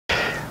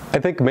I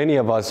think many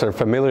of us are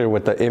familiar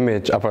with the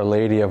image of Our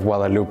Lady of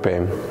Guadalupe.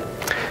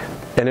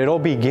 And it all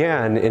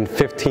began in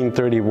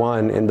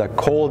 1531 in the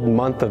cold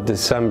month of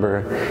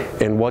December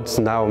in what's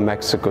now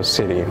Mexico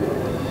City.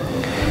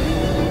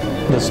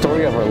 The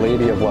story of Our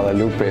Lady of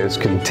Guadalupe is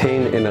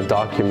contained in a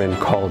document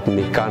called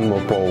Nican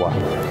Mopoa.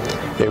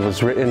 It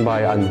was written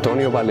by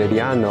Antonio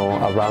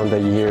Valeriano around the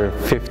year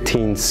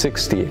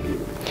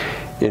 1560.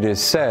 It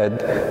is said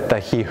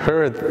that he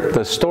heard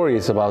the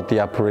stories about the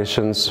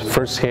apparitions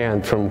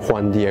firsthand from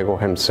Juan Diego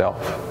himself.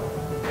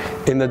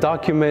 In the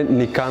document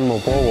Nican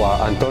Mopoa,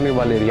 Antonio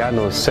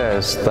Valeriano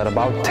says that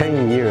about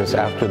 10 years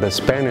after the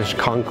Spanish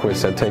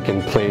conquest had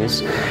taken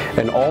place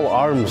and all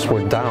arms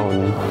were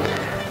down,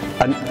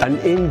 an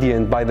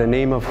Indian by the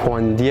name of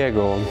Juan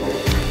Diego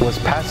was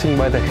passing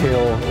by the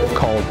hill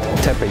called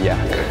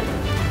Tepeyac.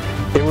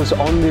 It was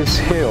on this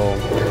hill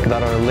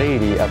that Our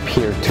Lady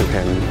appeared to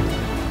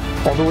him.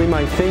 Although we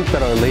might think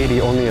that Our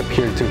Lady only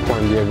appeared to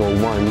Juan Diego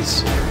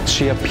once,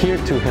 she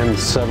appeared to him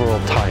several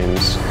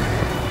times.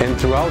 And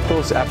throughout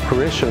those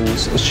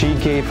apparitions, she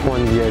gave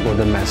Juan Diego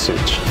the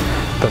message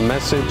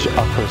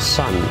of her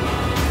son.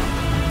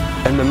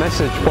 And the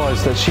message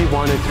was that she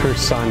wanted her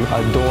son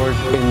adored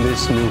in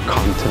this new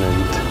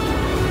continent.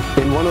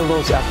 In one of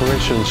those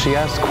apparitions, she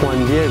asked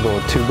Juan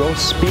Diego to go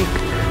speak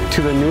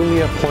to the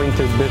newly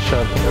appointed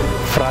bishop,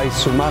 Fray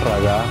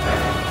Zumárraga,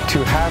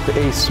 to have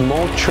a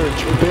small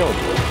church built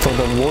for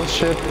the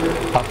worship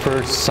of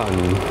her son.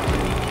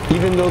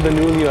 Even though the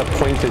newly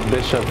appointed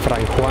bishop,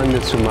 Fray Juan de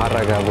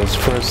Zumárraga, was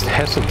first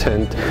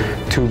hesitant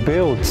to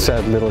build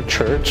said little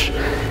church,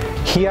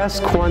 he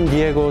asked Juan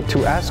Diego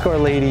to ask Our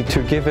Lady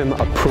to give him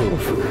a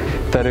proof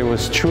that it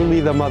was truly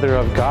the Mother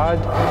of God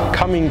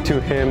coming to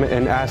him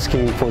and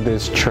asking for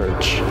this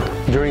church.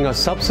 During a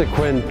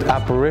subsequent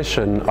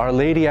apparition, Our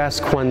Lady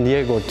asked Juan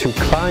Diego to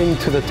climb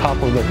to the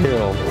top of the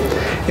hill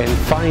and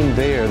find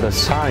there the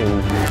sign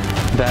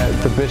that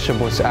the bishop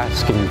was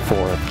asking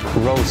for,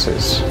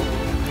 roses.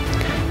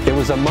 It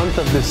was a month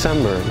of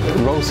December.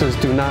 Roses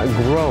do not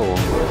grow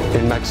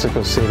in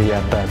Mexico City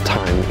at that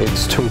time.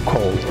 It's too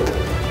cold.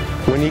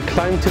 When he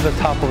climbed to the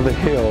top of the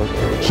hill,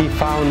 he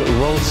found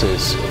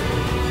roses.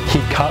 He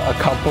cut a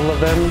couple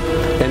of them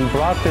and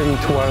brought them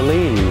to Our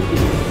Lady,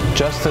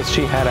 just as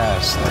she had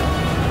asked.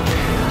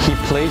 He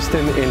placed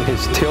them in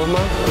his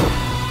tilma.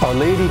 Our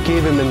Lady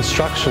gave him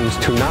instructions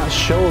to not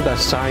show that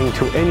sign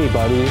to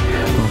anybody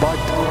but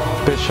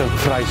Bishop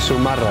Fray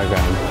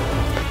Zumárraga.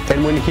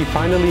 And when he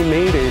finally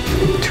made it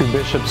to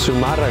Bishop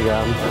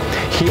Zumárraga,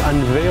 he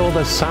unveiled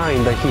a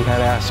sign that he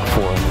had asked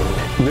for.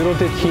 Little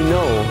did he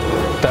know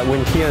that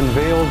when he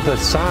unveiled the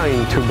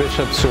sign to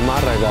Bishop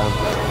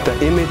Zumárraga,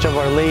 the image of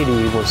Our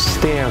Lady was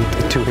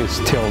stamped to his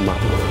tilma.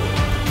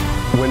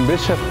 When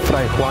Bishop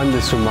Fray Juan de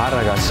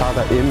Zumárraga saw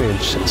the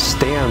image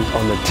stamped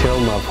on the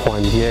tilma of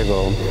Juan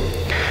Diego,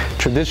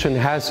 tradition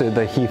has it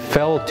that he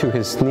fell to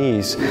his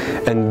knees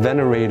and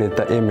venerated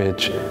the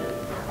image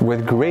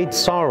with great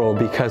sorrow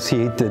because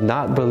he did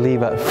not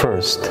believe at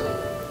first